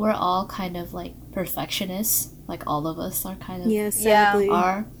know we're all kind of like perfectionists, like all of us are kind of Sadly.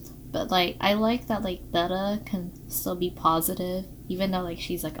 are, but like I like that like Detta can still be positive, even though like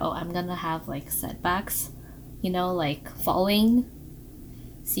she's like, oh, I'm gonna have like setbacks, like falling.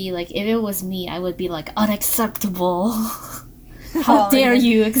 See, like if it was me, I would be like, unacceptable. How dare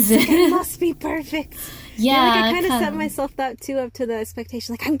you exist? I must be perfect. Yeah, I kind of set myself up to the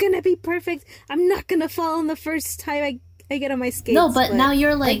expectation. Like, I'm gonna be perfect. I'm not gonna fall on the first time I get on my skates. No, but now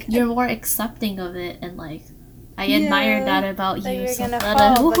you're like you're more accepting of it, and like I admire that about you. You're gonna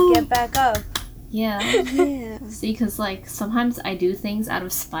fall, but get back up. Yeah. Yeah. See, because like sometimes I do things out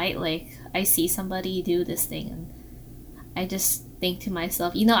of spite. Like I see somebody do this thing, and I just think to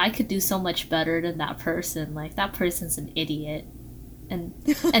myself, I could do so much better than that person. Like that person's an idiot. And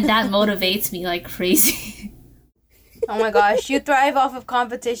that motivates me like crazy. Oh my gosh, you thrive off of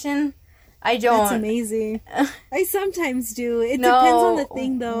competition? I don't. That's amazing. I sometimes do. It depends on the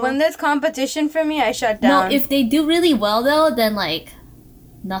thing, though. When there's competition for me, I shut down. No, if they do really well, though, then, like,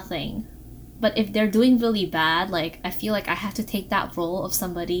 nothing. But if they're doing really bad, like, I feel like I have to take that role of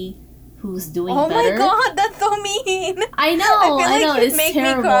somebody who's doing better. Oh my god, that's so mean. I know, it's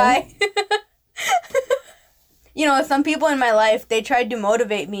terrible. Me cry. Some people in my life, they tried to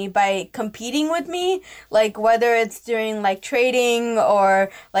motivate me by competing with me, like whether it's during like trading or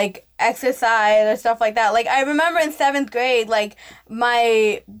like exercise or stuff like that. Like I remember in 7th grade, like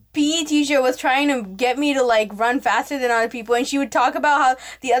my PE teacher was trying to get me to like run faster than other people, and she would talk about how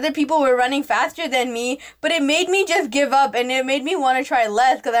the other people were running faster than me, but it made me just give up, and it made me want to try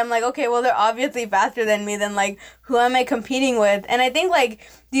less, because I'm like, okay, well, they're obviously faster than me, then like who am I competing with? And I think like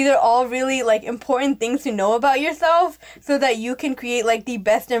these are all really like important things to know about yourself, so that you can create like the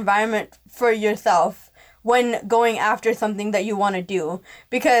best environment for yourself when going after something that you want to do.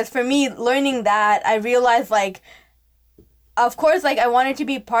 Because for me, learning that, I realized like, of course, like I wanted to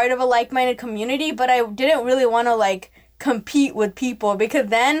be part of a like-minded community, but I didn't really want to like compete with people, because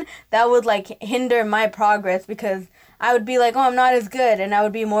then that would like hinder my progress, because I would be like, oh, I'm not as good, and I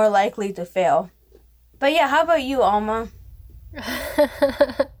would be more likely to fail. But yeah, how about you, Alma?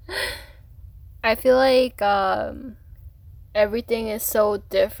 I feel like everything is so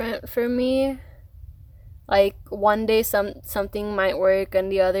different for me. Like one day something might work, and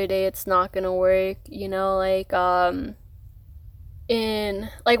the other day it's not gonna work. Like in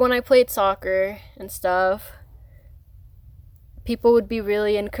like when I played soccer and stuff, people would be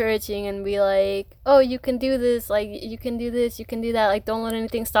really encouraging and be like, oh, you can do this, like you can do this, you can do that, like don't let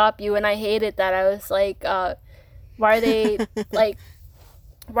anything stop you. And I hated that. I was like, why are they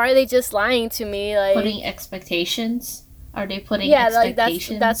why are they just lying to me? Like putting expectations. Are they putting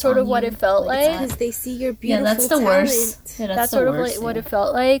expectations? That's sort of what it felt like. Because they see your beautiful that's the talent. worst. Yeah, that's sort of like what it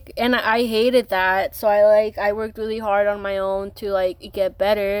felt like, and I hated that. So I worked really hard on my own to like get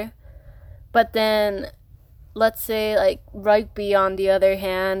better. But then, let's say like rugby on the other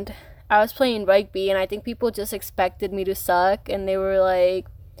hand, I was playing rugby, and I think people just expected me to suck, and they were like,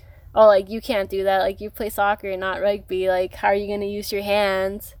 oh, like you can't do that, like you play soccer, not rugby, like how are you gonna use your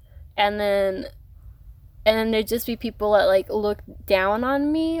hands? And then there'd just be people that like look down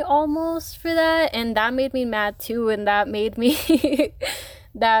on me almost for that, and that made me mad too, and that made me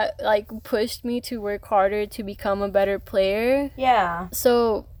that like pushed me to work harder to become a better player. Yeah.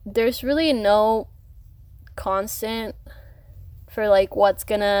 So there's really no constant for like what's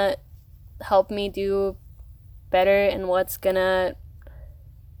gonna help me do better and what's gonna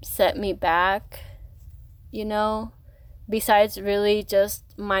set me back, besides really just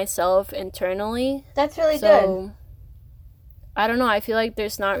myself internally. That's really good. I don't know, I feel like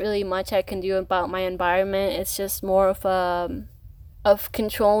there's not really much I can do about my environment. It's just more of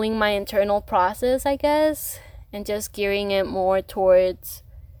controlling my internal process, I guess, and just gearing it more towards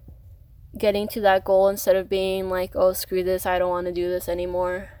getting to that goal instead of being like, oh, screw this, I don't want to do this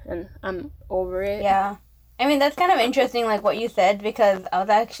anymore, and I'm over it. Yeah. I mean, that's kind of interesting, like, what you said, because I was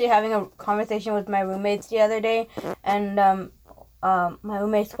actually having a conversation with my roommates the other day, and my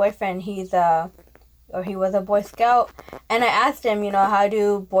roommate's boyfriend, he was a Boy Scout, and I asked him, how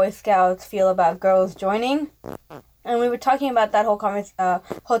do Boy Scouts feel about girls joining? And we were talking about that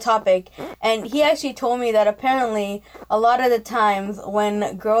whole topic, and he actually told me that apparently a lot of the times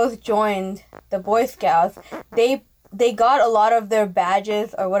when girls joined the Boy Scouts, they they got a lot of their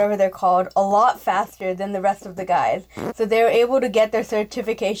badges or whatever they're called a lot faster than the rest of the guys. So they were able to get their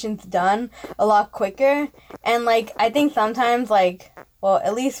certifications done a lot quicker. And like, I think sometimes like, well,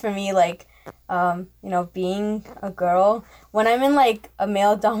 at least for me, like, being a girl, when I'm in like a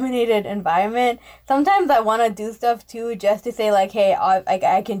male dominated environment, sometimes I want to do stuff too, just to say like, hey,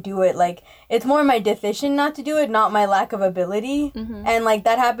 I can do it. Like, it's more my decision not to do it, not my lack of ability. And like,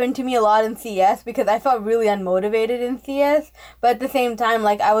 that happened to me a lot in CS because I felt really unmotivated in CS, but at the same time,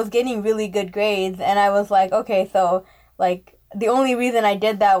 like, I was getting really good grades, and I was like, okay, so like, the only reason I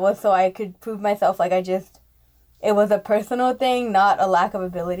did that was so I could prove myself. Like, it was a personal thing, not a lack of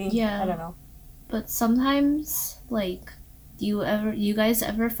ability. Yeah. I don't know. But sometimes, like, do you guys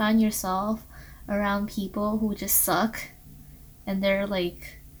ever find yourself around people who just suck and they're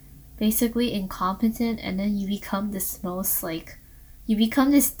like basically incompetent, and then you become this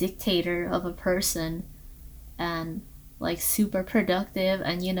dictator of a person and like super productive,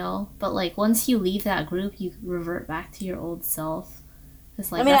 and but like once you leave that group you revert back to your old self.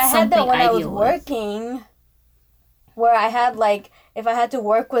 It's like, I mean, I had that when I was working, where I had like, if I had to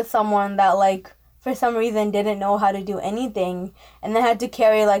work with someone that like for some reason didn't know how to do anything, and they had to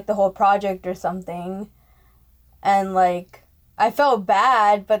carry like the whole project or something, and like I felt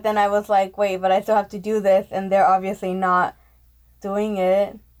bad, but then I was like, wait, but I still have to do this, and they're obviously not doing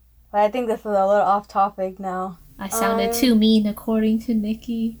it. But I think this is a little off topic now. I sounded too mean according to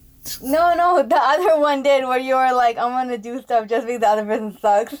Nikki. No, the other one did, where you were like, I'm gonna do stuff just because the other person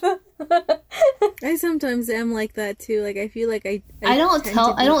sucks. I sometimes am like that too. Like, I feel like I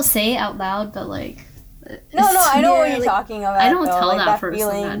don't say it out loud, but like, no, I know what you're talking about. I don't though. tell like, that person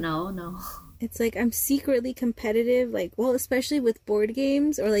feeling. that. No. It's like I'm secretly competitive, like, well, especially with board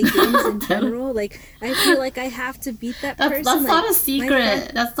games or like games in general. Like, I feel like I have to beat that person. That's like, not a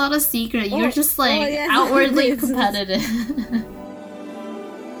secret. That's not a secret. You're just like yeah, outwardly competitive.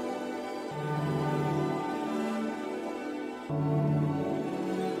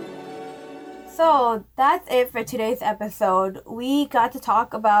 So that's it for today's episode. We got to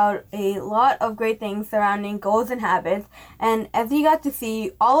talk about a lot of great things surrounding goals and habits. And as you got to see,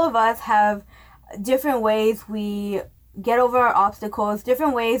 all of us have different ways we get over our obstacles,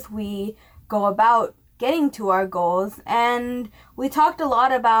 different ways we go about getting to our goals. And we talked a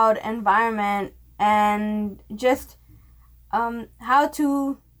lot about environment and just how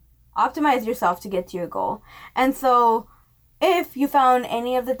to optimize yourself to get to your goal. And so if you found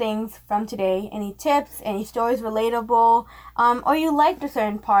any of the things from today, any tips, any stories relatable, or you liked a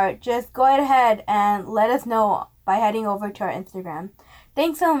certain part, just go ahead and let us know by heading over to our Instagram.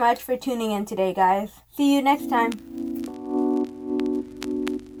 Thanks so much for tuning in today, guys. See you next time.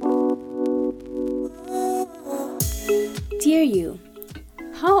 Dear you,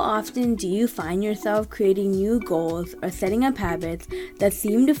 how often do you find yourself creating new goals or setting up habits that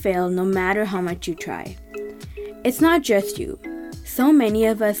seem to fail no matter how much you try? It's not just you. So many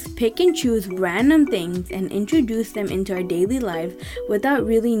of us pick and choose random things and introduce them into our daily lives without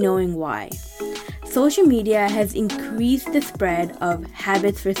really knowing why. Social media has increased the spread of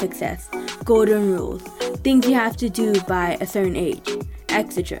habits for success, golden rules, things you have to do by a certain age,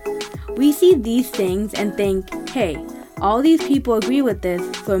 etc. We see these things and think, hey, all these people agree with this,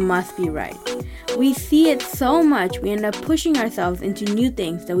 so it must be right. We see it so much we end up pushing ourselves into new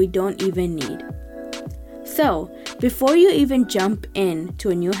things that we don't even need. So, before you even jump into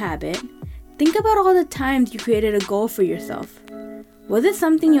a new habit, think about all the times you created a goal for yourself. Was it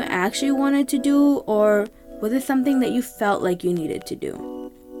something you actually wanted to do, or was it something that you felt like you needed to do?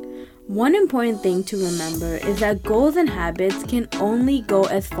 One important thing to remember is that goals and habits can only go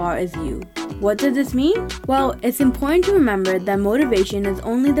as far as you. What does this mean? Well, it's important to remember that motivation is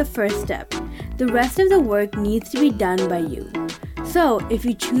only the first step. The rest of the work needs to be done by you. So, if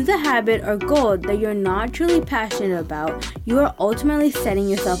you choose a habit or goal that you're not truly passionate about, you are ultimately setting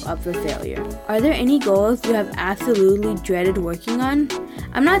yourself up for failure. Are there any goals you have absolutely dreaded working on?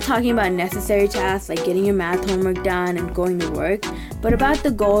 I'm not talking about necessary tasks like getting your math homework done and going to work, but about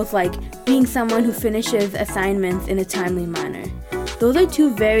the goals like being someone who finishes assignments in a timely manner. Those are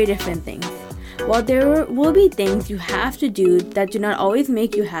two very different things. While there will be things you have to do that do not always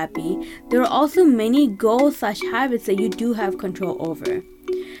make you happy, there are also many goals/habits that you do have control over.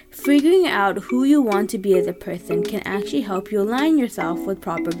 Figuring out who you want to be as a person can actually help you align yourself with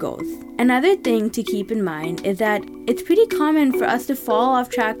proper goals. Another thing to keep in mind is that it's pretty common for us to fall off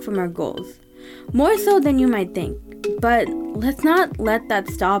track from our goals. More so than you might think, but let's not let that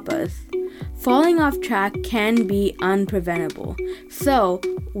stop us. Falling off track can be unpreventable. So,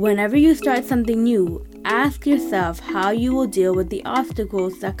 whenever you start something new, ask yourself how you will deal with the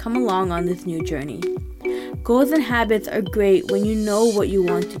obstacles that come along on this new journey. Goals and habits are great when you know what you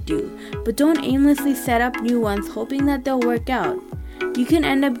want to do, but don't aimlessly set up new ones hoping that they'll work out. You can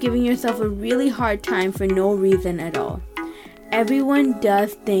end up giving yourself a really hard time for no reason at all. Everyone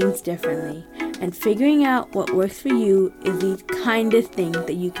does things differently, and figuring out what works for you is the kindest thing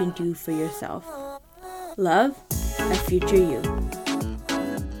that you can do for yourself. Love, a future you.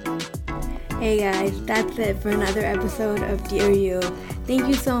 Hey guys, that's it for another episode of Dear You. Thank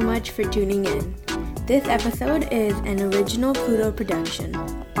you so much for tuning in. This episode is an original Pluto production.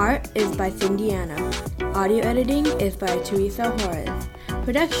 Art is by Cindy Anna. Audio editing is by Teresa Juarez.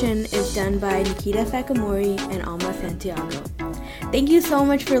 Production is done by Nikita Sakamori and Alma Santiago. Thank you so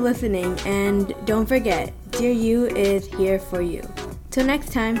much for listening, and don't forget, Dear You is here for you. Till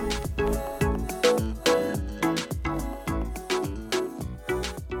next time.